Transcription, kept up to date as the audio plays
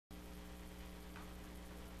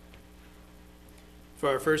For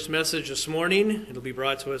our first message this morning, it'll be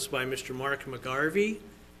brought to us by Mr. Mark McGarvey.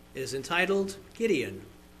 It is entitled Gideon.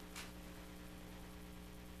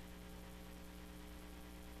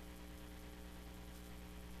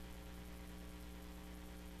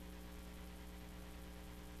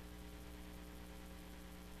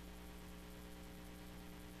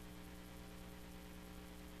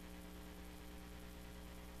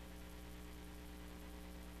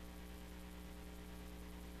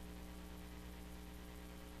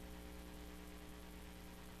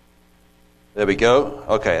 There we go.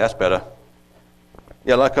 Okay, that's better.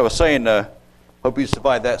 Yeah, like I was saying, hope you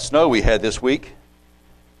survived that snow we had this week.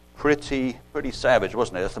 Pretty savage,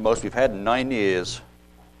 wasn't it? That's the most we've had in 9 years.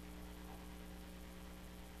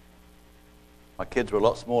 My kids were a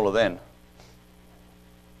lot smaller then.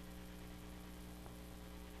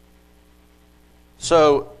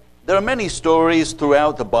 So, there are many stories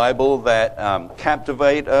throughout the Bible that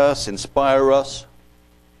captivate us, inspire us,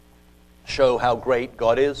 show how great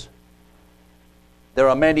God is. There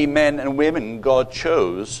are many men and women God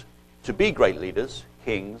chose to be great leaders,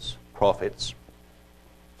 kings, prophets,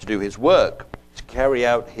 to do his work, to carry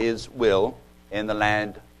out his will in the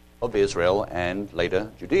land of Israel and later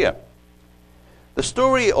Judea. The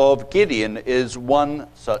story of Gideon is one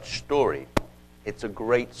such story. It's a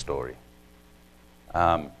great story.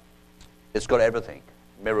 It's got everything: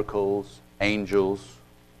 miracles, angels,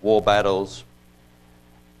 war battles,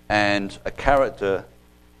 and a character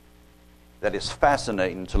that is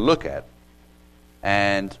fascinating to look at,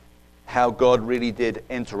 and how God really did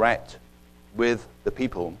interact with the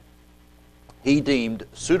people he deemed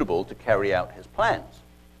suitable to carry out his plans.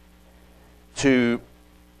 To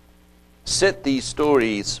set these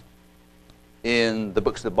stories in the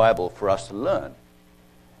books of the Bible for us to learn,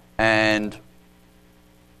 and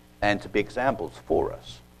to be examples for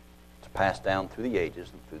us, to pass down through the ages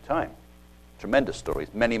and through time. Tremendous stories,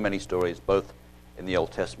 many stories, both in the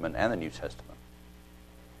Old Testament and the New Testament.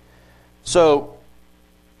 So,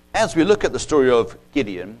 as we look at the story of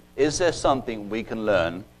Gideon, is there something we can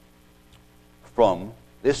learn from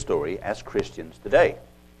this story as Christians today?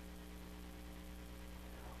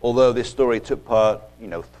 Although this story took part,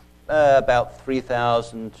 about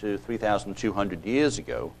 3,000 to 3,200 years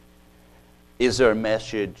ago, is there a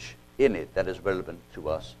message in it that is relevant to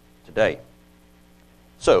us today?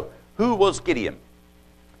 So, who was Gideon?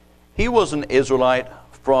 He was an Israelite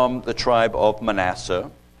from the tribe of Manasseh,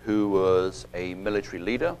 who was a military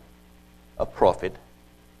leader, a prophet,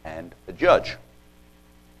 and a judge.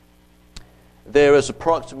 There is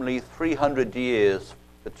approximately 300 years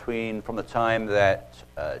from the time that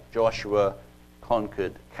Joshua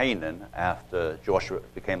conquered Canaan, after Joshua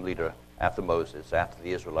became leader after Moses, after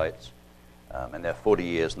the Israelites, and their 40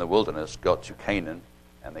 years in the wilderness, got to Canaan,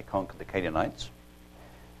 and they conquered the Canaanites.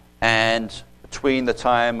 And between the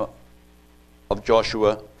time of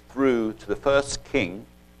Joshua through to the first king,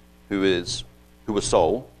 who was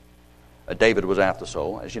Saul. David was after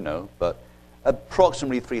Saul, as you know, but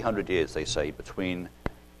approximately 300 years, they say, between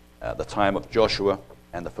the time of Joshua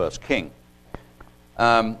and the first king.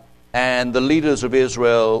 And the leaders of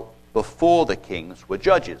Israel before the kings were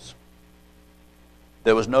judges.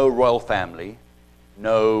 There was no royal family,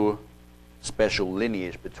 no special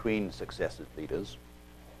lineage between successive leaders.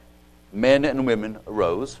 Men and women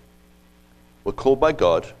arose, were called by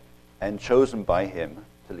God and chosen by him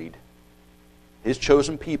to lead his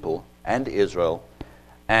chosen people and Israel,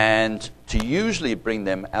 and to usually bring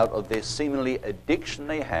them out of this seemingly addiction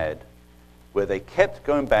they had, where they kept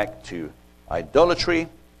going back to idolatry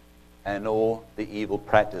and all the evil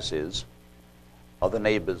practices of the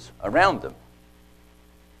neighbors around them.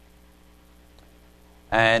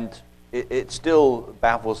 And it still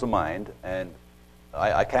baffles the mind, and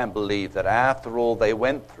I can't believe that after all they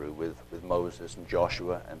went through with Moses and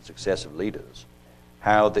Joshua and successive leaders,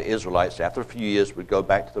 how the Israelites, after a few years, would go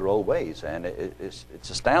back to their old ways. And it's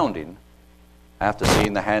astounding after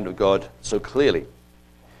seeing the hand of God so clearly.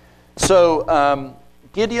 So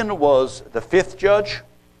Gideon was the fifth judge,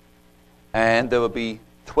 and there would be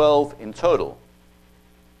 12 in total.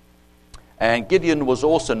 And Gideon was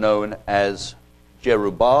also known as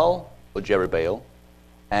Jerubbaal, or Jerubbaal,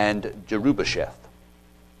 and Jerubbesheth,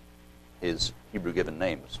 his Hebrew given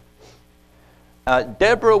names.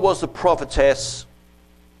 Deborah was the prophetess,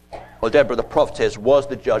 or Deborah the prophetess was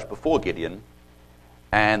the judge before Gideon,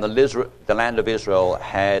 and the land of Israel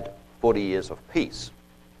had 40 years of peace.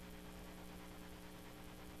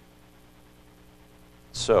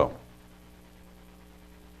 So,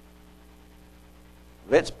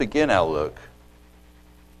 let's begin our look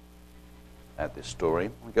at this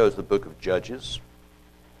story. We go to the book of Judges.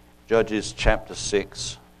 Judges chapter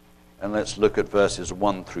 6 And let's look at verses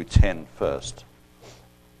 1 through 10 first.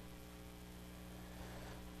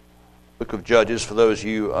 Book of Judges, for those of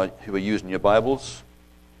you who are using your Bibles,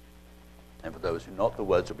 and for those who are not, the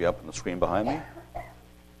words will be up on the screen behind me.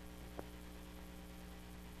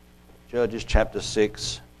 Judges chapter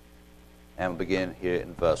 6, and we'll begin here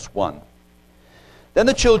in verse 1. Then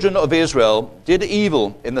the children of Israel did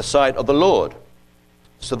evil in the sight of the Lord.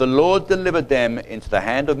 So the Lord delivered them into the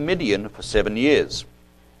hand of Midian for 7 years.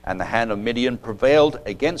 And the hand of Midian prevailed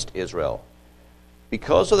against Israel.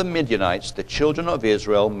 Because of the Midianites, the children of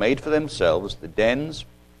Israel made for themselves the dens,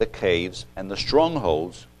 the caves, and the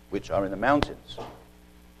strongholds which are in the mountains.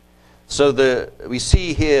 So we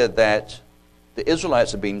see here that the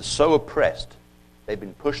Israelites have been so oppressed, they've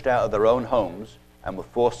been pushed out of their own homes and were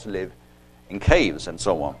forced to live in caves and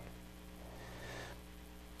so on.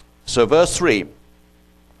 So verse 3,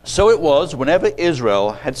 so it was whenever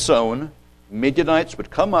Israel had sown, Midianites would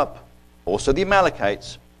come up, also the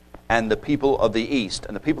Amalekites, and the people of the east.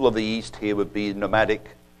 And the people of the east here would be nomadic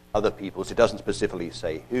other peoples. It doesn't specifically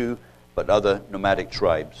say who, but other nomadic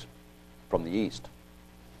tribes from the east.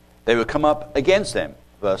 They would come up against them.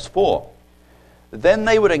 Verse 4. Then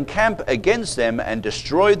they would encamp against them and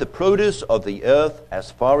destroy the produce of the earth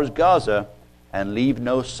as far as Gaza, and leave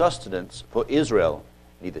no sustenance for Israel,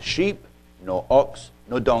 neither sheep, nor ox,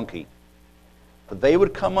 nor donkey. For they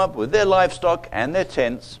would come up with their livestock and their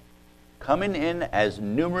tents, coming in as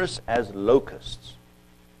numerous as locusts.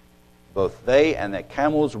 Both they and their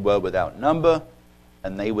camels were without number,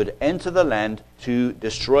 and they would enter the land to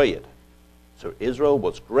destroy it. So Israel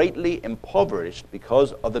was greatly impoverished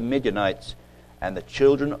because of the Midianites, and the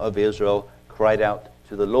children of Israel cried out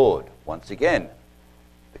to the Lord. Once again,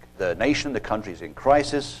 the nation, the country is in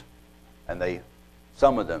crisis, and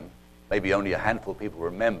some of them, maybe only a handful of people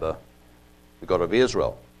remember the God of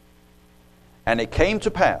Israel. And it came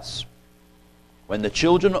to pass, when the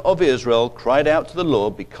children of Israel cried out to the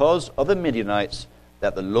Lord because of the Midianites,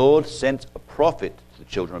 that the Lord sent a prophet to the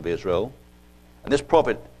children of Israel. And this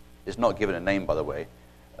prophet is not given a name, by the way.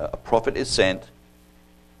 A prophet is sent.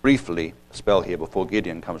 Briefly, a spell here before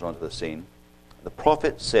Gideon comes onto the scene. The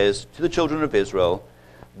prophet says to the children of Israel,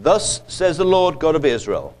 thus says the Lord God of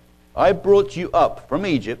Israel, I brought you up from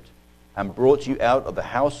Egypt and brought you out of the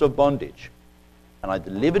house of bondage. And I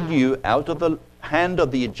delivered you out of the hand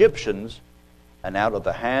of the Egyptians and out of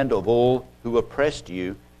the hand of all who oppressed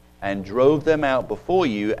you, and drove them out before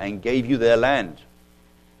you and gave you their land.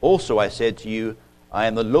 Also I said to you, I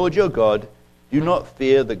am the Lord your God. Do not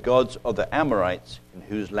fear the gods of the Amorites in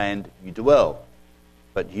whose land you dwell.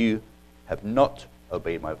 But you have not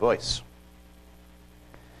obeyed my voice.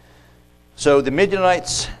 So the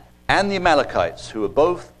Midianites and the Amalekites, who were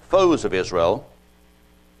both foes of Israel,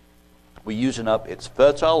 were using up its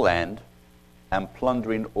fertile land and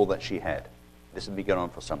plundering all that she had. This had been going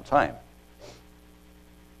on for some time.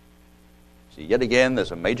 So yet again,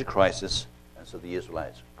 there's a major crisis, and so the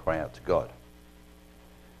Israelites cry out to God.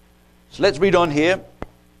 So let's read on here,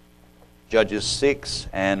 Judges 6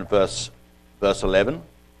 and verse 11.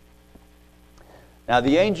 Now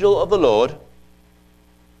the angel of the Lord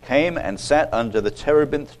came and sat under the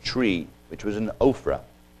terebinth tree, which was in Ophrah,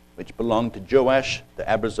 which belonged to Joash the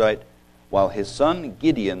Abiezrite, while his son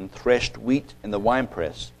Gideon threshed wheat in the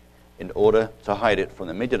winepress in order to hide it from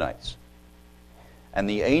the Midianites. And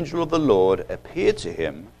the angel of the Lord appeared to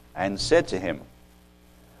him and said to him,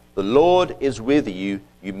 the Lord is with you,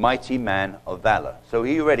 you mighty man of valor. So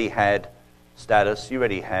he already had status, he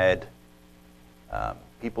already had,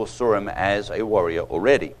 people saw him as a warrior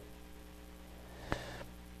already.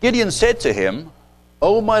 Gideon said to him,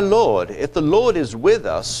 O my Lord, if the Lord is with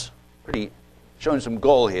us, pretty showing some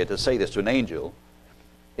gall here to say this to an angel,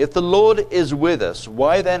 if the Lord is with us,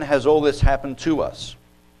 why then has all this happened to us?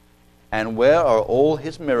 And where are all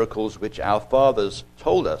his miracles which our fathers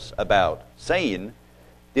told us about, saying,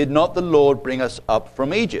 did not the Lord bring us up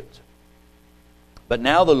from Egypt? But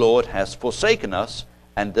now the Lord has forsaken us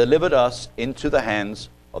and delivered us into the hands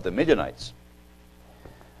of the Midianites.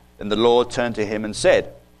 Then the Lord turned to him and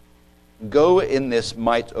said, go in this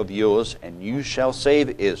might of yours, and you shall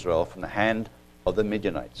save Israel from the hand of the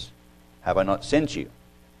Midianites. Have I not sent you?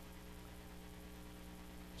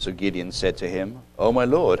 So Gideon said to him, O my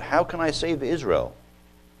Lord, how can I save Israel?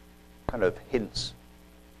 Kind of hints,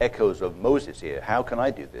 echoes of Moses here. How can I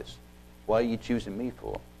do this? Why are you choosing me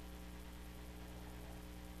for?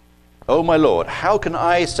 O my Lord, how can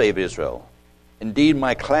I save Israel? Indeed,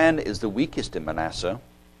 my clan is the weakest in Manasseh,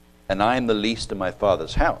 and I am the least in my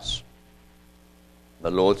father's house. The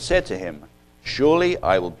Lord said to him, surely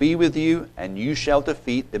I will be with you, and you shall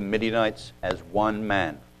defeat the Midianites as one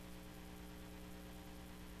man.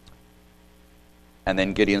 And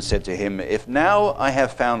then Gideon said to him, "If now I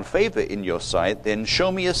have found favor in your sight, then show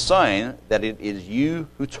me a sign that it is you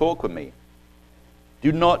who talk with me.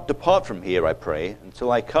 Do not depart from here, I pray, until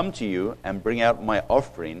I come to you and bring out my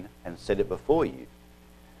offering and set it before you."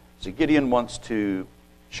 So Gideon wants to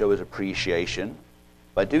show his appreciation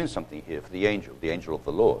by doing something here for the angel of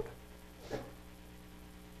the Lord.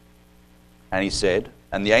 And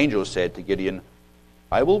the angel said to Gideon,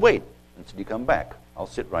 "I will wait until you come back. I'll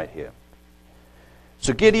sit right here."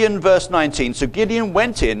 So Gideon, verse 19, so Gideon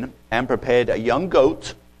went in and prepared a young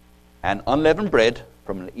goat and unleavened bread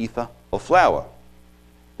from an ephah of flour.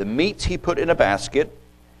 The meat he put in a basket,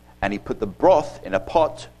 and he put the broth in a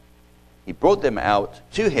pot. He brought them out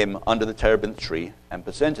to him under the terebinth tree and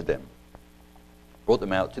presented them. Brought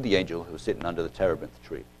them out to the angel who was sitting under the terebinth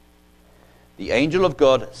tree. The angel of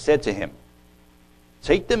God said to him,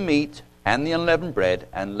 "Take the meat and the unleavened bread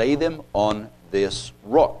and lay them on this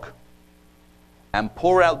rock, and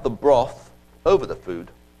pour out the broth over the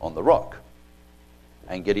food on the rock."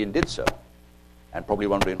 And Gideon did so. And probably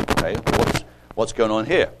wondering, okay, what's going on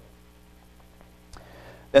here?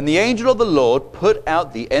 Then the angel of the Lord put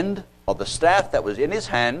out the end of the staff that was in his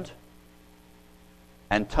hand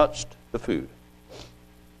and touched the food,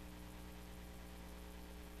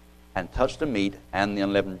 and touched the meat and the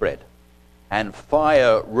unleavened bread. And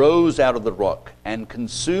fire rose out of the rock and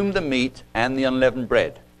consumed the meat and the unleavened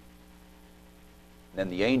bread. Then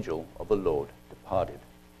the angel of the Lord departed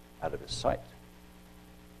out of his sight.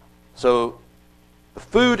 So the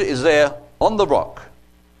food is there on the rock.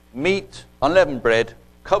 Meat, unleavened bread,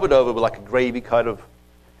 covered over with like a gravy kind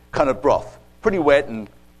of broth. Pretty wet and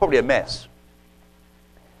probably a mess.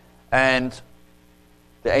 And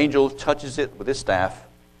the angel touches it with his staff,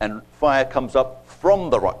 and fire comes up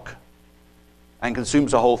from the rock and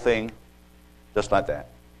consumes the whole thing just like that.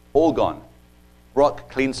 All gone. Rock,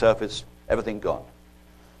 clean surface, everything gone.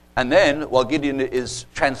 And then, while Gideon is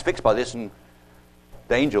transfixed by this, and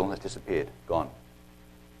the angel has disappeared, gone,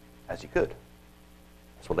 as he could.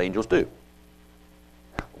 That's what angels do.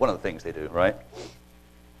 One of the things they do, right?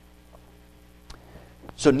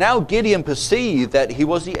 So now Gideon perceived that he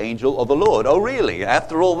was the angel of the Lord. Oh, really?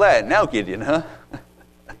 After all that, now Gideon, huh?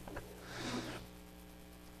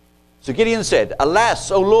 So Gideon said,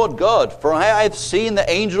 "Alas, O Lord God, for I have seen the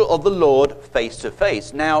angel of the Lord face to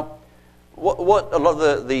face." Now, what a lot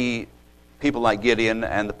of the people like Gideon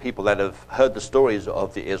and the people that have heard the stories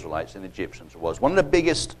of the Israelites and Egyptians was one of the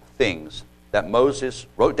biggest things that Moses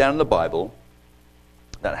wrote down in the Bible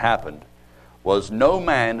that happened was no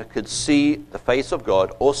man could see the face of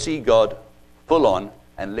God or see God full on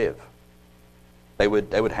and live. They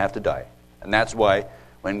would have to die. And that's why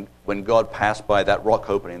when God passed by that rock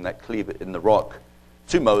opening, that cleave in the rock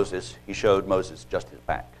to Moses, he showed Moses just his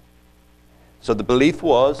back. So the belief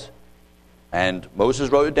was, and Moses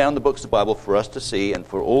wrote it down in the books of the Bible for us to see, and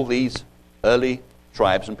for all these early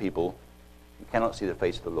tribes and people, you cannot see the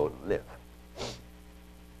face of the Lord and live.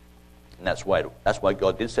 And that's why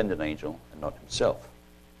God did send an angel and not himself.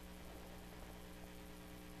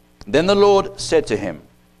 Then the Lord said to him,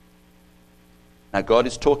 now God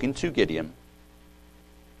is talking to Gideon,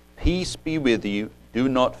 "Peace be with you, do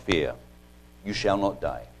not fear, you shall not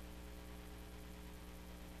die."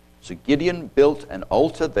 So Gideon built an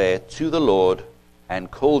altar there to the Lord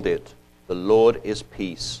and called it, "The Lord is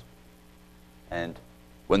Peace." And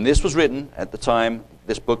when this was written, at the time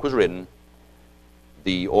this book was written,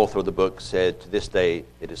 the author of the book said, to this day,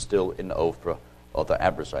 it is still in Ophrah of the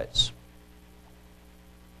Abrazites.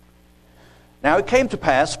 Now it came to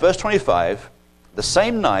pass, verse 25, the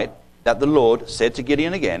same night that the Lord said to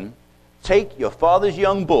Gideon again, "Take your father's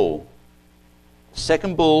young bull, the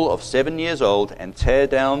second bull of 7 years old, and tear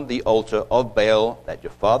down the altar of Baal that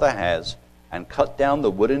your father has, and cut down the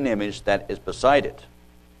wooden image that is beside it.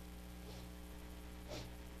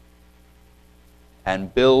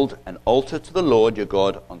 And build an altar to the Lord your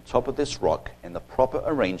God on top of this rock in the proper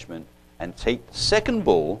arrangement, and take a second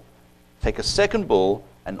bull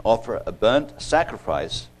and offer a burnt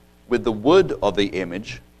sacrifice with the wood of the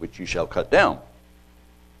image which you shall cut down."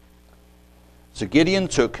 So Gideon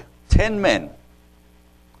took 10 men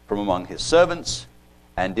from among his servants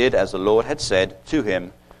and did as the Lord had said to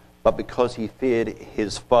him, but because he feared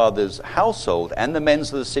his father's household and the men of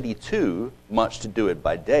the city too much to do it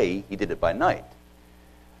by day, he did it by night.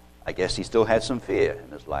 I guess he still had some fear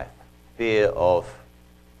in his life. Fear of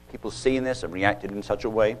people seeing this and reacting in such a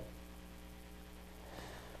way.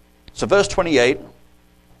 So verse 28,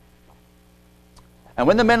 "And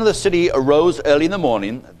when the men of the city arose early in the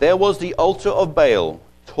morning, there was the altar of Baal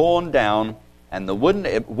torn down, and the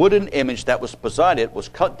wooden image that was beside it was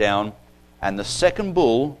cut down, and the second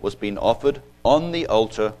bull was being offered on the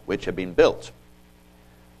altar which had been built.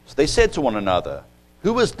 So they said to one another,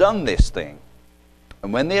 "Who has done this thing?"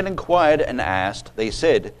 And when they had inquired and asked, they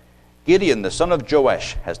said, "Gideon, the son of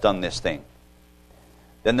Joash, has done this thing."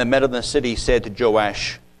 Then the men of the city said to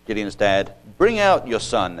Joash, Gideon's dad, "Bring out your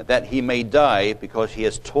son, that he may die, because he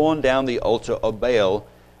has torn down the altar of Baal,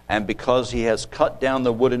 and because he has cut down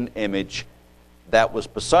the wooden image that was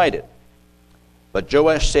beside it." But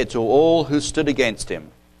Joash said to all who stood against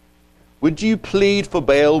him, "Would you plead for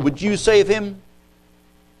Baal? Would you save him?"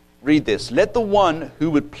 Read this. "Let the one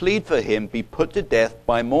who would plead for him be put to death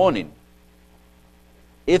by morning.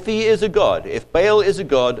 If he is a god, if Baal is a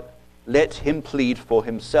god, let him plead for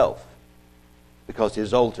himself, because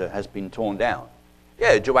his altar has been torn down."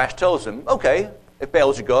 Yeah, Joash tells him, okay, if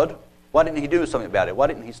Baal's a god, why didn't he do something about it? Why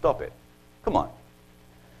didn't he stop it? Come on.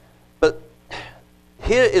 But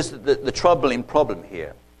here is the troubling problem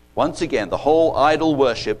here. Once again, the whole idol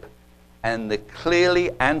worship and the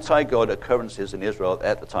clearly anti-God occurrences in Israel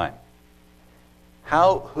at the time.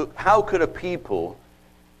 How could a people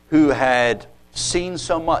who had seen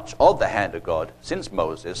so much of the hand of God since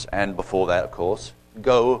Moses, and before that, of course,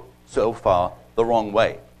 go so far the wrong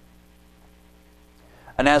way?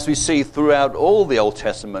 And as we see throughout all the Old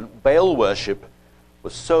Testament, Baal worship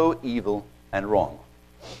was so evil and wrong.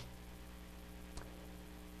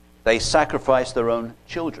 They sacrificed their own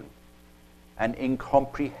children, an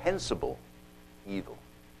incomprehensible evil.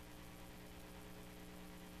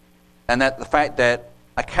 And that the fact that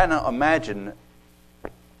I cannot imagine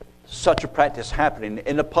such a practice happening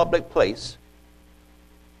in a public place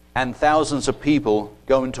and thousands of people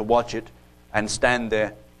going to watch it and stand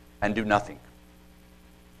there and do nothing.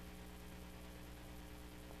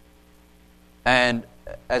 And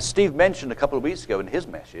as Steve mentioned a couple of weeks ago in his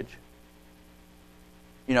message,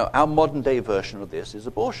 our modern day version of this is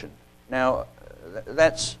abortion. Now,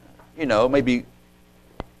 that's, maybe,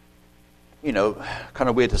 kind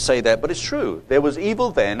of weird to say that, but it's true. There was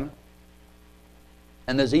evil then,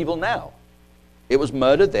 and there's evil now. It was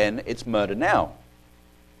murder then, it's murder now.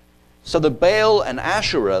 So the Baal and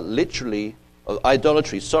Asherah, literally,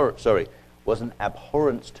 idolatry, was an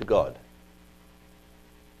abhorrence to God.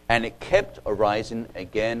 And it kept arising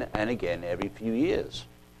again and again every few years.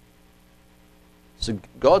 So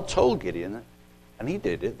God told Gideon, and he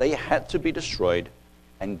did it, they had to be destroyed,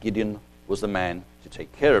 and Gideon was the man to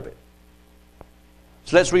take care of it.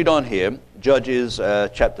 So let's read on here, Judges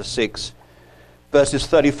chapter 6, verses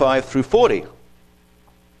 35 through 40.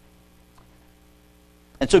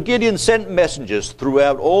 And so Gideon sent messengers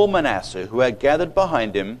throughout all Manasseh who had gathered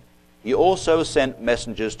behind him. He also sent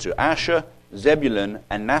messengers to Asher, Zebulun,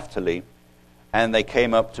 and Naphtali, and they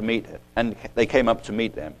came up to meet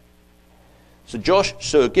them.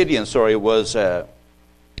 So Gideon was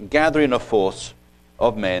gathering a force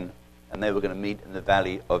of men, and they were going to meet in the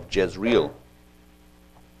valley of Jezreel.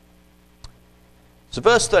 So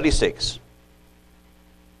verse 36.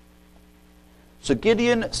 So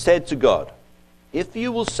Gideon said to God, "If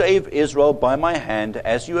you will save Israel by my hand,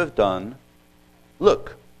 as you have done,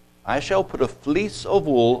 look, I shall put a fleece of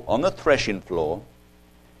wool on the threshing floor.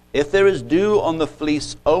 If there is dew on the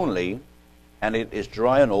fleece only, and it is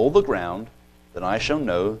dry on all the ground, then I shall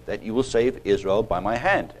know that you will save Israel by my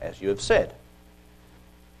hand, as you have said."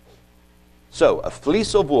 So, a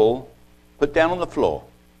fleece of wool put down on the floor.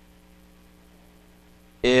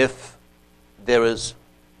 If there is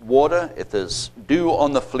water, if there's dew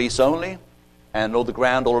on the fleece only, and all the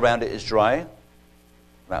ground all around it is dry,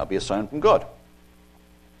 that will be a sign from God.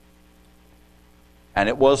 And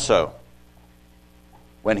it was so.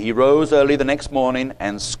 When he rose early the next morning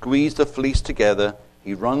and squeezed the fleece together,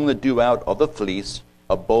 he wrung the dew out of the fleece,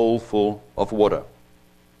 a bowl full of water.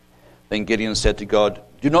 Then Gideon said to God,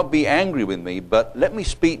 "Do not be angry with me, but let me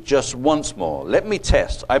speak just once more. Let me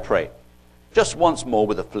test, I pray, just once more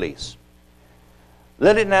with the fleece.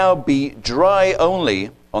 Let it now be dry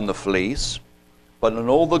only on the fleece, but on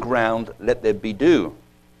all the ground let there be dew."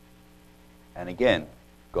 And again,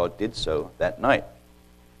 God did so that night.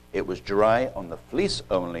 It was dry on the fleece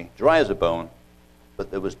only, dry as a bone,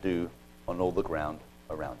 but there was dew on all the ground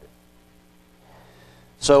around it.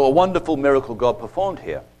 So a wonderful miracle God performed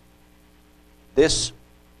here. This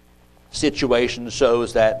situation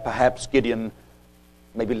shows that perhaps Gideon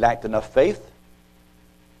maybe lacked enough faith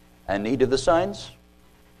and needed the signs,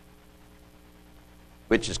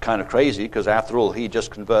 which is kind of crazy because after all he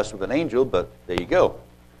just conversed with an angel, but there you go.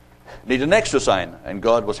 Need an extra sign, and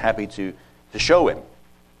God was happy to show him.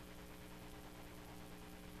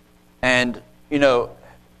 And,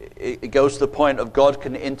 it goes to the point of God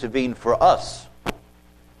can intervene for us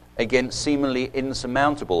against seemingly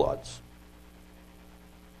insurmountable odds.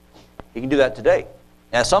 He can do that today.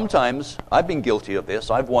 Now, sometimes I've been guilty of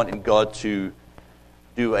this. I've wanted God to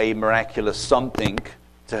do a miraculous something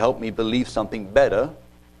to help me believe something better.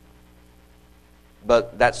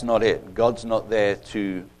 But that's not it. God's not there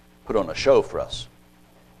to put on a show for us.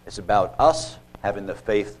 It's about us having the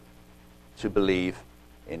faith to believe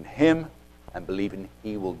in Him and believing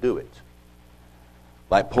He will do it.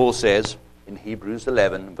 Like Paul says in Hebrews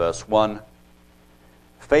 11, verse 1,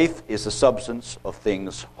 faith is the substance of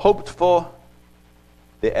things hoped for,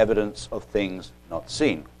 the evidence of things not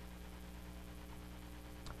seen.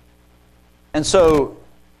 And so,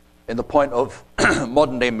 in the point of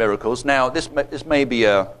modern-day miracles, now this may be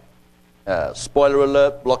a spoiler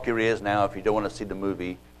alert, block your ears now if you don't want to see the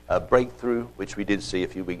movie Breakthrough, which we did see a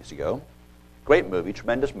few weeks ago. Great movie,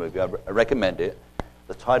 tremendous movie, I recommend it.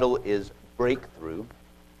 The title is Breakthrough.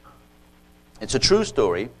 It's a true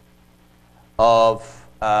story of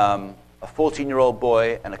a 14-year-old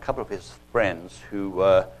boy and a couple of his friends who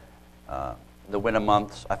were, in the winter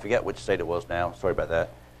months, I forget which state it was now, sorry about that,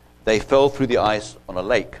 they fell through the ice on a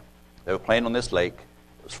lake. They were playing on this lake.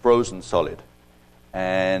 It was frozen solid.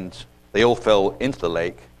 And they all fell into the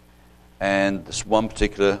lake. And this one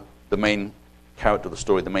particular, the main character of the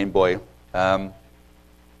story, the main boy,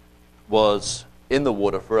 was in the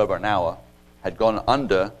water for over an hour, had gone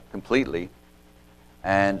under completely,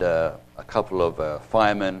 and a couple of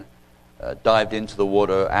firemen dived into the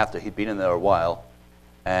water after he'd been in there a while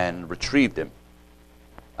and retrieved him.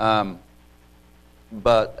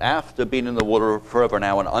 But after being in the water for over an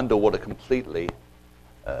hour and underwater completely,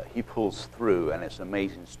 he pulls through, and it's an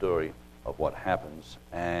amazing story of what happens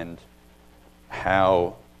and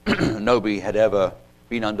how nobody had ever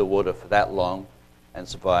been underwater for that long and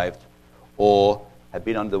survived, or had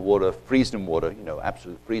been underwater, freezing water,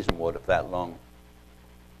 absolute freezing water for that long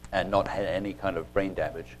and not had any kind of brain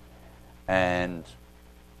damage. And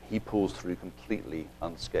he pulls through completely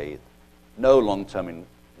unscathed. No long-term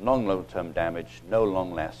damage, no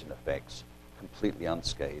long-lasting effects, completely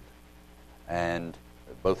unscathed. And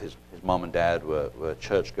both his mom and dad were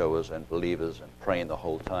churchgoers and believers and praying the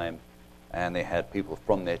whole time. And they had people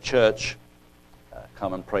from their church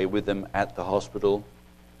come and pray with them at the hospital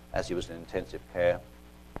as he was in intensive care.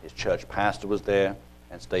 His church pastor was there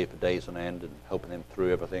and stayed for days on end and helping them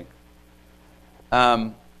through everything.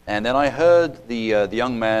 And then I heard the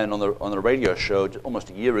young man on the radio show almost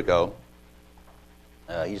a year ago.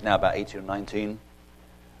 He's now about 18 or 19.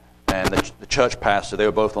 And the church pastor, they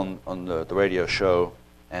were both on the radio show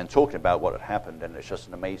and talking about what had happened. And it's just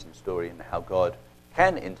an amazing story and how God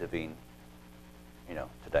can intervene,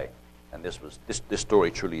 today. And this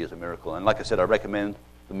story truly is a miracle. And like I said, I recommend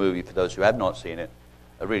the movie for those who have not seen it.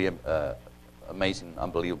 A really amazing,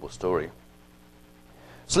 unbelievable story.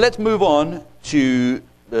 So let's move on to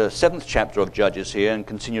the 7th chapter of Judges here and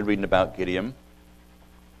continue reading about Gideon.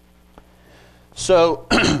 So,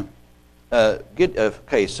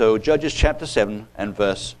 so Judges chapter 7 and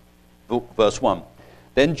verse 1.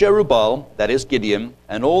 Then Jerubbaal, that is Gideon,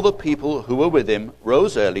 and all the people who were with him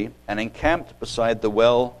rose early and encamped beside the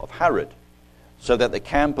well of Harod, so that the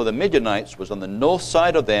camp of the Midianites was on the north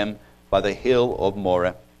side of them by the hill of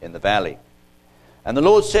Moreh in the valley. And the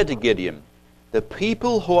Lord said to Gideon, the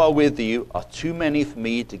people who are with you are too many for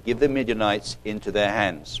me to give the Midianites into their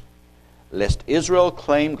hands, lest Israel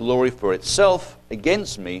claim glory for itself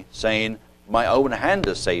against me, saying, my own hand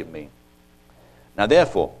has saved me. Now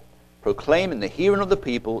therefore, proclaim in the hearing of the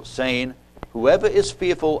people, saying, whoever is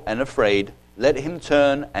fearful and afraid, let him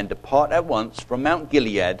turn and depart at once from Mount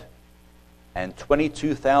Gilead. And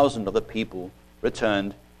 22,000 of the people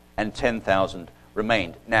returned, and 10,000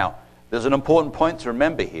 remained. Now, there's an important point to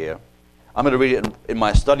remember here. I'm going to read it in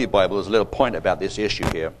my study Bible. There's a little point about this issue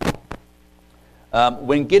here.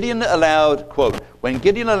 When Gideon allowed, quote, when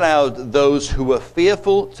Gideon allowed those who were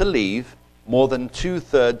fearful to leave, more than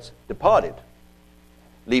 2/3 departed,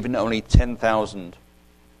 leaving only 10,000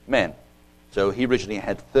 men. So he originally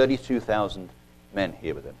had 32,000 men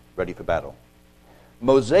here with him, ready for battle.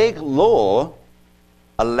 Mosaic law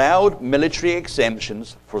allowed military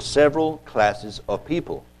exemptions for several classes of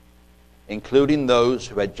people, including those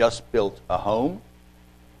who had just built a home,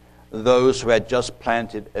 those who had just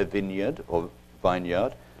planted a vineyard,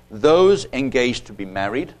 those engaged to be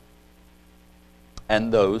married,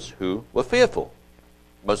 and those who were fearful.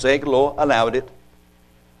 Mosaic law allowed it.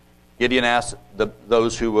 Gideon asked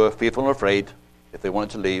those who were fearful and afraid if they wanted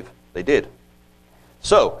to leave. They did.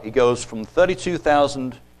 So he goes from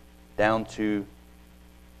 32,000 down to,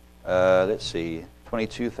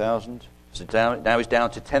 22,000. So now he's down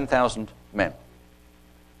to 10,000 men.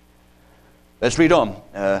 Let's read on.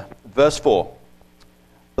 Verse 4.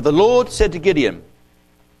 But the Lord said to Gideon,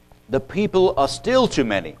 the people are still too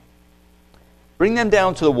many. Bring them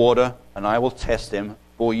down to the water, and I will test them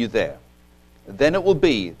for you there. Then it will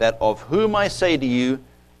be that of whom I say to you,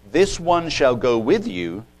 this one shall go with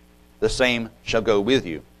you, the same shall go with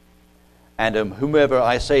you. And whomever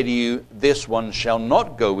I say to you, this one shall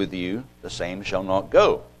not go with you, the same shall not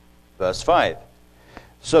go. Verse 5.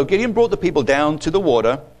 So Gideon brought the people down to the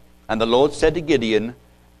water, and the Lord said to Gideon,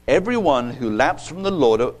 everyone who laps from the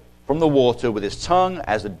water with his tongue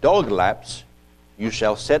as a dog laps, you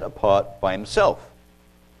shall set apart by himself.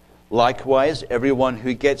 Likewise, everyone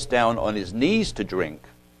who gets down on his knees to drink.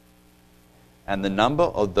 And the number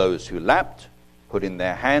of those who lapped, putting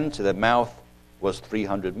their hand to their mouth, was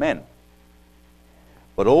 300 men.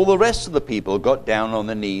 But all the rest of the people got down on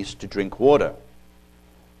their knees to drink water.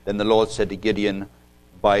 Then the Lord said to Gideon,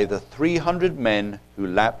 by the 300 men who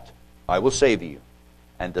lapped, I will save you,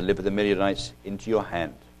 and deliver the Midianites into your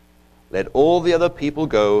hand. Let all the other people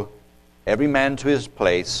go, every man to his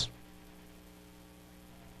place.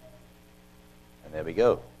 And there we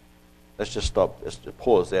go. Let's just stop. Let's just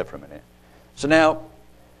pause there for a minute. So now,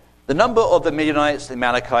 the number of the Midianites, the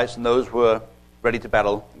Amalekites, and those who were ready to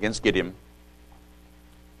battle against Gideon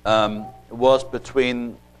was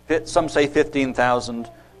between, some say 15,000,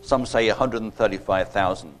 some say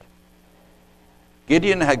 135,000.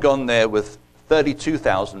 Gideon had gone there with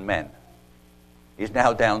 32,000 men. He's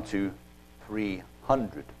now down to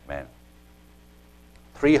 300 men.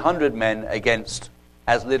 300 men against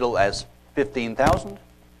as little as 15,000?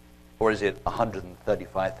 Or is it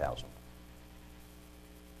 135,000?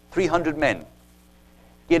 300 men.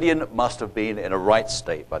 Gideon must have been in a right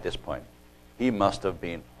state by this point. He must have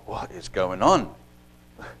been, what is going on?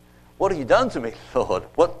 What have you done to me, Lord?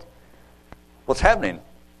 What's happening?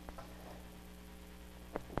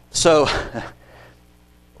 So,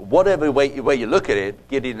 whatever way you look at it,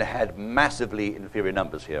 Gideon had massively inferior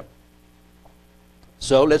numbers here.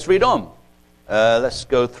 So let's read on. Let's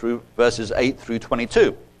go through verses 8 through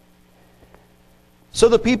 22. So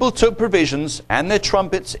the people took provisions and their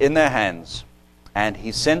trumpets in their hands, and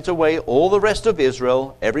he sent away all the rest of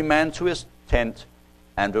Israel, every man to his tent,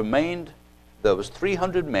 and there was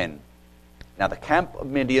 300 men. Now the camp of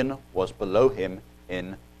Midian was below him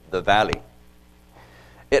in the valley.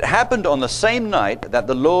 It happened on the same night that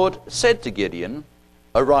the Lord said to Gideon,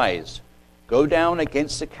 arise, go down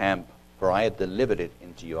against the camp, for I have delivered it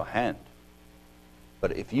into your hand.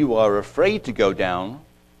 But if you are afraid to go down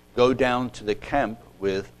to the camp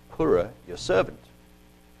with Purah your servant,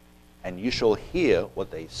 and you shall hear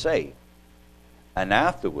what they say, and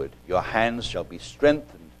afterward your hands shall be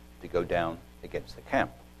strengthened to go down against the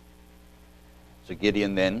camp. So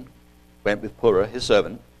Gideon then went with Purah his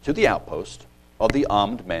servant to the outpost of the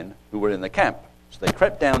armed men who were in the camp. So they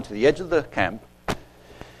crept down to the edge of the camp,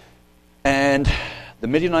 and the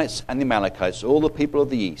Midianites and the Amalekites, all the people of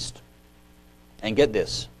the east, and get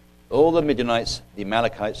this, all the Midianites, the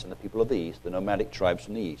Amalekites, and the people of the east, the nomadic tribes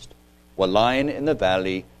from the east, were lying in the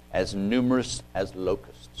valley as numerous as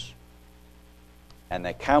locusts. And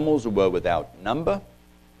their camels were without number,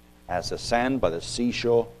 as the sand by the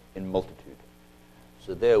seashore in multitude.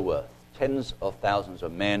 So there were tens of thousands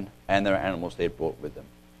of men and their animals they had brought with them.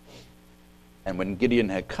 And when Gideon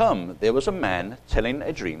had come, there was a man telling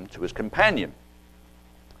a dream to his companion.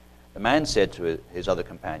 The man said to his other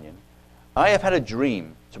companion, I have had a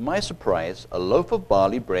dream. To my surprise, a loaf of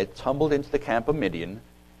barley bread tumbled into the camp of Midian.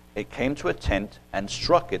 It came to a tent and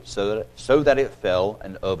struck it so that it fell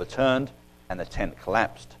and overturned, and the tent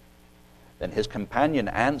collapsed. Then his companion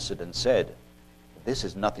answered and said, this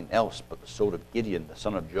is nothing else but the sword of Gideon, the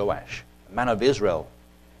son of Joash, a man of Israel.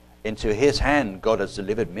 Into his hand God has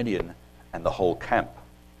delivered Midian and the whole camp.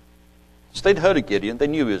 So they'd heard of Gideon. They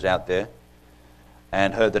knew he was out there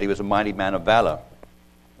and heard that he was a mighty man of valor.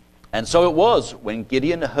 And so it was when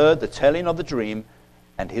Gideon heard the telling of the dream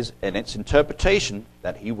and its interpretation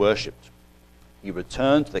that he worshipped. He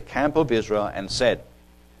returned to the camp of Israel and said,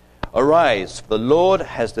 arise, for the Lord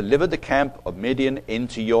has delivered the camp of Midian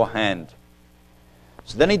into your hand.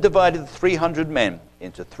 So then he divided the 300 men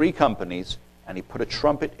into 3 companies, and he put a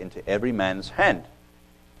trumpet into every man's hand,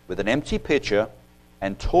 with an empty pitcher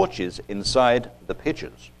and torches inside the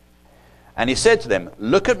pitchers. And he said to them,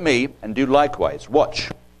 look at me and do likewise. Watch.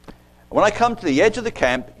 When I come to the edge of the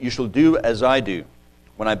camp, you shall do as I do.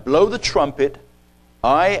 When I blow the trumpet,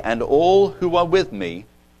 I and all who are with me,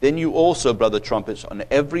 then you also blow the trumpets on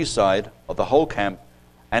every side of the whole camp,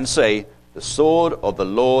 and say, the sword of the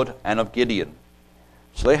Lord and of Gideon.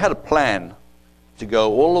 So they had a plan to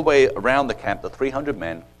go all the way around the camp, the 300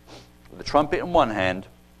 men, with a trumpet in one hand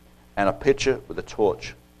and a pitcher with a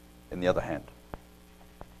torch in the other hand.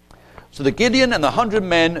 So the Gideon and the 100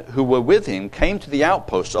 men who were with him came to the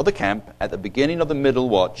outposts of the camp at the beginning of the middle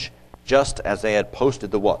watch, just as they had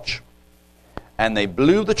posted the watch. And they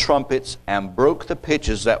blew the trumpets and broke the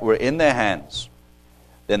pitchers that were in their hands.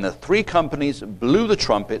 Then the 3 companies blew the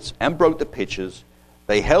trumpets and broke the pitchers.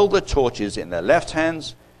 They held the torches in their left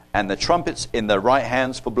hands and the trumpets in their right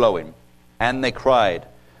hands for blowing. And they cried,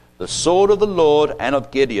 "The sword of the Lord and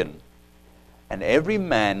of Gideon." And every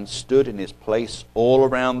man stood in his place all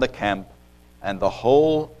around the camp, and the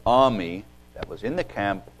whole army that was in the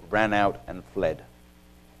camp ran out and fled.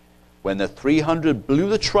 When the 300 blew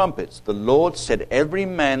the trumpets, the Lord set every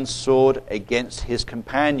man's sword against his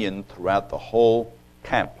companion throughout the whole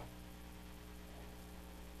camp.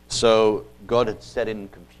 So God had set in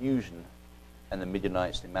confusion, and the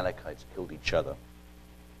Midianites and the Amalekites killed each other.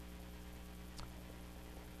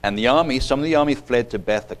 And the army, some of the army fled to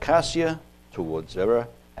Beth Acacia, towards Zerah,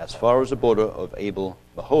 as far as the border of Abel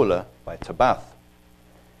Meholah by Tabbath.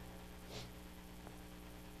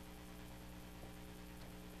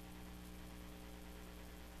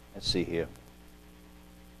 Let's see here.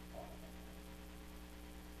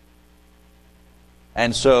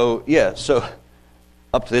 And so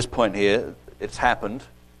up to this point here, it's happened.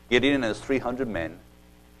 Gideon and his 300 men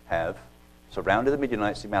have surrounded the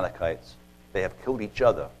Midianites, the Amalekites. They have killed each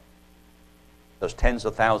other. Those tens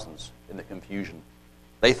of thousands in the confusion.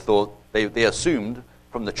 They thought, they assumed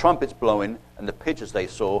from the trumpets blowing and the pitchers they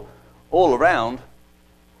saw all around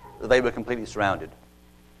that they were completely surrounded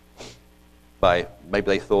by, maybe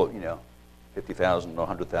they thought, 50,000 or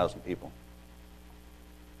 100,000 people.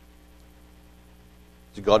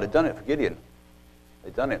 So God had done it for Gideon.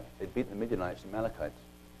 They'd done it. They'd beaten the Midianites and Amalekites.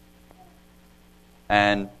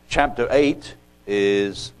 And chapter 8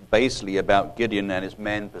 is basically about Gideon and his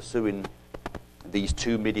men pursuing these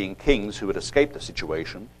 2 Midian kings who had escaped the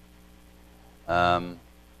situation. The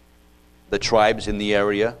tribes in the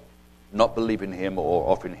area not believing him or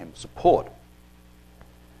offering him support.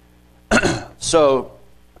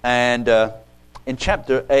 In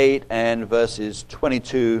chapter 8 and verses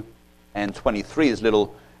 22 and 23, there's a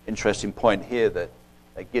little interesting point here that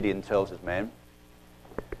Gideon tells his men.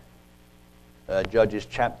 Judges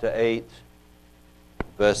chapter 8,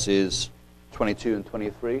 verses 22 and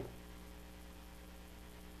 23.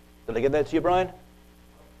 Did I get that to you, Brian?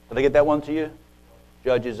 Did I get that one to you?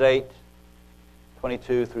 Judges 8,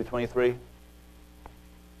 22 through 23.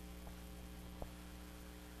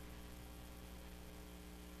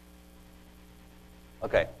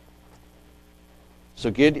 Okay. So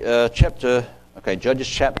Judges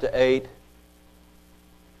chapter 8.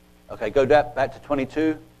 Okay, go back to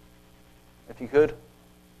 22, if you could.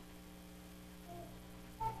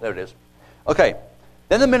 There it is. Okay.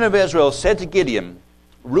 Then the men of Israel said to Gideon,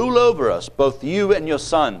 "Rule over us, both you and your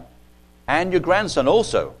son, and your grandson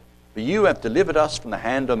also, for you have delivered us from the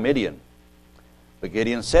hand of Midian." But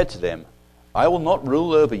Gideon said to them, "I will not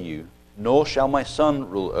rule over you, nor shall my son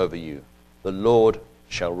rule over you. The Lord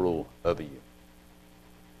shall rule over you."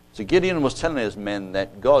 So Gideon was telling his men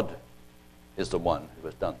that God is the one who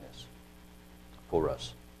has done this for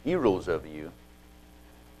us. He rules over you.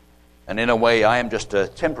 And in a way, I am just a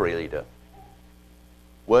temporary leader.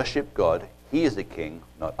 Worship God. He is the king,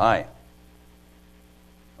 not I.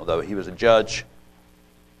 Although he was a judge,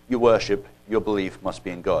 your worship, your belief must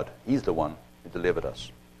be in God. He's the one who delivered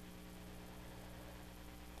us.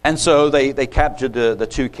 And so they captured the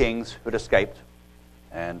 2 kings who had escaped,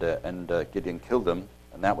 and Gideon killed them.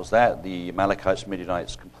 And that was that. The Amalekites and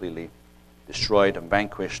Midianites completely destroyed and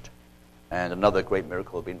vanquished, and another great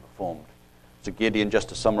miracle had been performed. So Gideon, just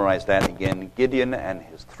to summarize that again, Gideon and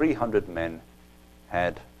his 300 men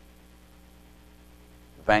had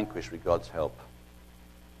vanquished, with God's help,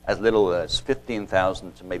 as little as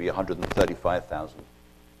 15,000 to maybe 135,000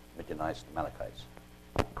 Midianites and Amalekites.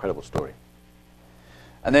 Incredible story.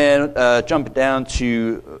 And then jumping down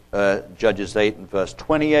to Judges 8 and verse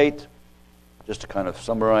 28, just to kind of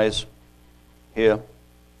summarize here.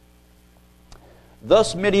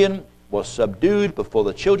 Thus Midian was subdued before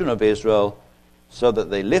the children of Israel, so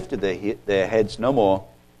that they lifted their heads no more,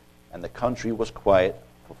 and the country was quiet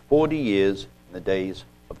for 40 years in the days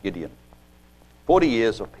of Gideon. 40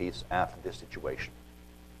 years of peace after this situation.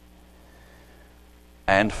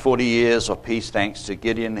 And 40 years of peace thanks to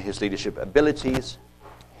Gideon, his leadership abilities,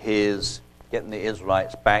 his getting the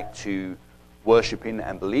Israelites back to worshiping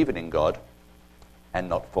and believing in God and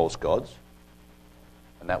not false gods.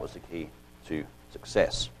 And that was the key to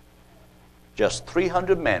success. Just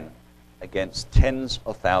 300 men against tens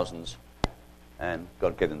of thousands, and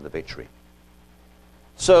God gave them the victory.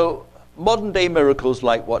 So modern day miracles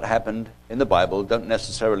like what happened in the Bible don't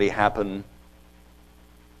necessarily happen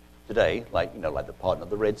today, like the parting of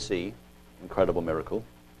the Red Sea, incredible miracle,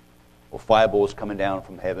 or fireballs coming down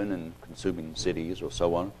from heaven and consuming cities, or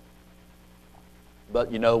so on.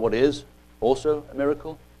 But you know what is also a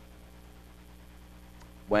miracle?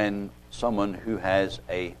 When someone who has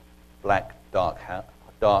a black, dark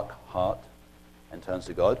heart and turns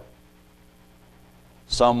to God.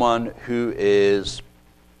 Someone who is,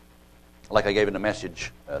 like I gave in a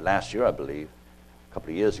message last year, I believe, a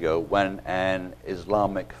couple of years ago, when an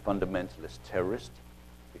Islamic fundamentalist terrorist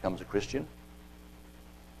becomes a Christian.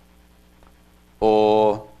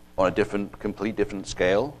 Or, on a complete different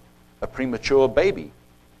scale, a premature baby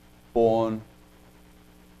born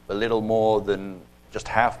a little more than just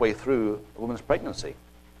halfway through a woman's pregnancy.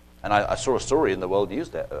 And I saw a story in the World News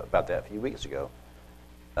about that a few weeks ago.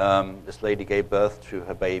 This lady gave birth to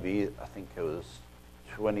her baby, I think it was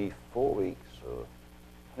 24 weeks or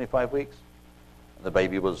 25 weeks. And the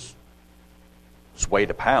baby was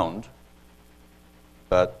weighed a pound.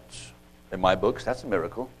 But in my books, that's a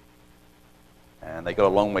miracle. And they got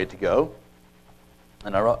a long way to go.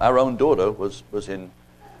 And our own daughter was in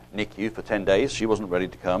NICU for 10 days. She wasn't ready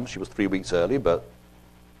to come. She was 3 weeks early, but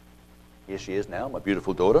here she is now, my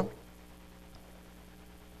beautiful daughter.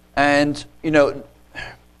 And,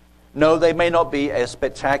 no, they may not be as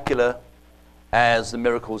spectacular as the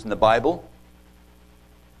miracles in the Bible,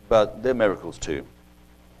 but they're miracles too.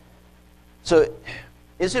 So,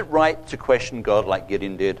 is it right to question God like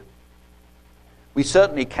Gideon did? We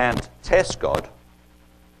certainly can't test God.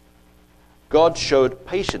 God showed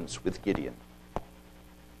patience with Gideon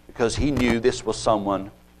because he knew this was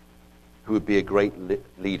someone who would be a great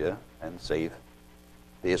leader and save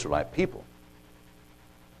the Israelite people.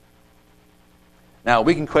 Now,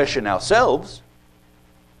 we can question ourselves.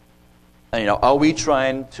 And, are we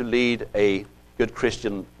trying to lead a good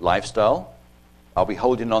Christian lifestyle? Are we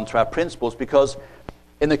holding on to our principles? Because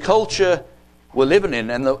in the culture we're living in,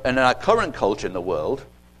 and in our current culture in the world,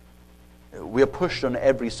 we are pushed on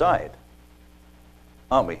every side,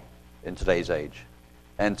 aren't we, in today's age?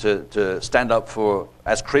 And to stand up for,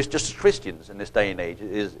 just as Christians in this day and age,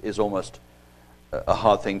 is almost a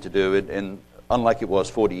hard thing to do, unlike it was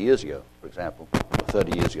 40 years ago, for example, or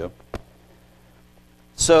 30 years ago.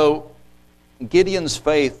 So Gideon's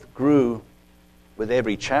faith grew with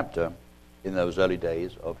every chapter in those early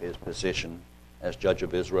days of his position as judge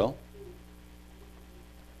of Israel.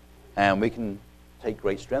 And we can take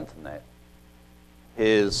great strength in that.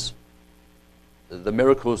 The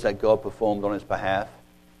miracles that God performed on his behalf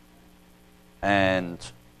and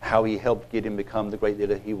how he helped Gideon become the great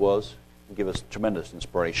leader he was give us tremendous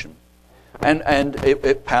inspiration. And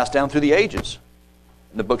it passed down through the ages.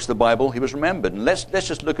 In the books of the Bible, he was remembered. And let's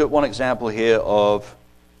just look at one example here of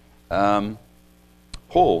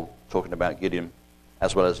Paul talking about Gideon,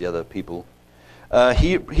 as well as the other people.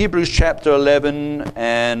 Hebrews chapter 11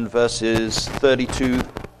 and verses 32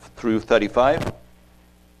 through 35.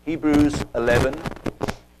 Hebrews 11,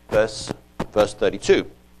 verse 32.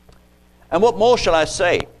 And what more shall I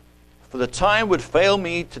say? For the time would fail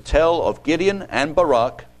me to tell of Gideon and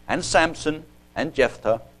Barak and Samson and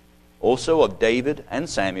Jephthah, also of David and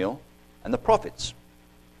Samuel and the prophets,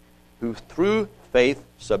 who through faith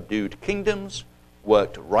subdued kingdoms,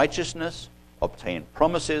 worked righteousness, obtained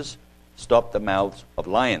promises, stopped the mouths of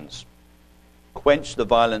lions, quenched the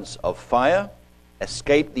violence of fire,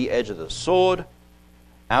 escaped the edge of the sword,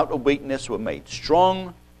 out of weakness were made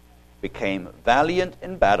strong, became valiant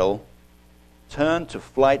in battle, turned to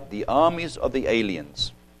flight the armies of the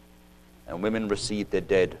aliens, and women received their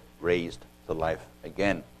dead raised to life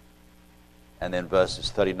again. And then verses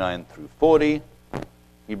 39 through 40,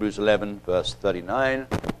 Hebrews 11, verse 39.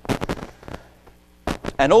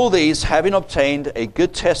 And all these, having obtained a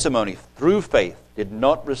good testimony through faith, did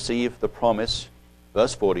not receive the promise,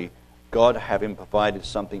 verse 40, God having provided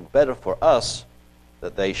something better for us,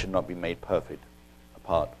 that they should not be made perfect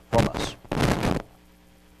apart from us.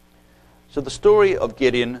 So the story of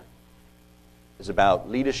Gideon is about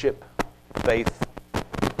leadership, faith,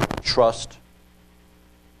 trust,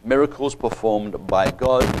 miracles performed by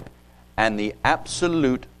God, and the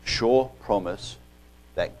absolute sure promise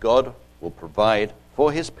that God will provide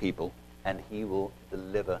for his people and he will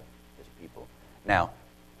deliver his people. Now,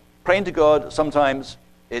 praying to God, sometimes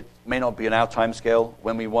it may not be in our time scale.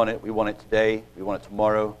 When we want it today, we want it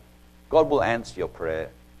tomorrow. God will answer your prayer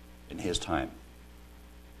in his time.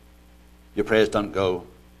 Your prayers don't go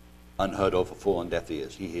unheard of or fall on deaf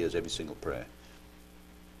ears. He hears every single prayer.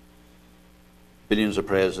 Billions of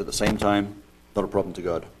prayers at the same time, not a problem to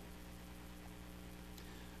God.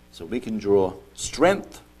 So we can draw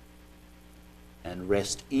strength and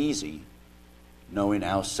rest easy knowing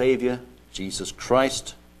our Savior, Jesus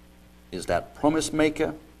Christ, is that promise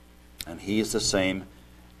maker, and he is the same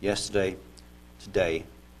yesterday, today,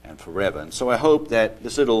 and forever. And so I hope that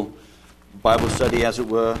this little Bible study, as it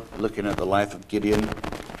were, looking at the life of Gideon,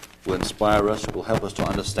 will inspire us, will help us to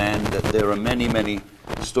understand that there are many, many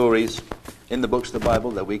stories in the books of the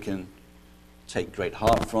Bible that we can take great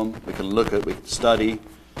heart from, we can look at, we can study,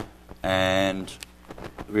 and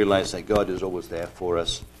realize that God is always there for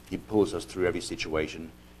us. He pulls us through every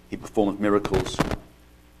situation. He performs miracles,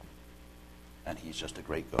 and he's just a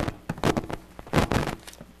great God.